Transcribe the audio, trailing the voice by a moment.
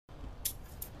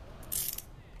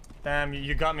Damn,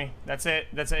 you got me. That's it.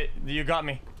 That's it. You got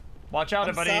me. Watch out,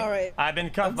 everybody. Sorry. I've been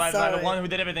cuffed by the one who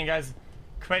did everything, guys.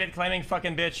 Credit claiming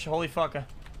fucking bitch. Holy fucker.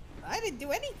 I didn't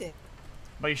do anything.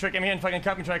 But you sure came here and fucking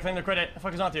cuffed me, try to claim the credit. The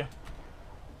fuck is not to you?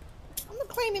 I'm not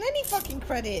claiming any fucking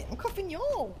credit. I'm cuffing you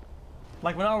all.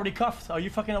 Like, we're not already cuffed. Are you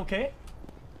fucking okay?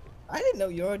 I didn't know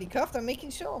you were already cuffed. I'm making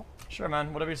sure. Sure,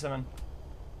 man. Whatever you say, man.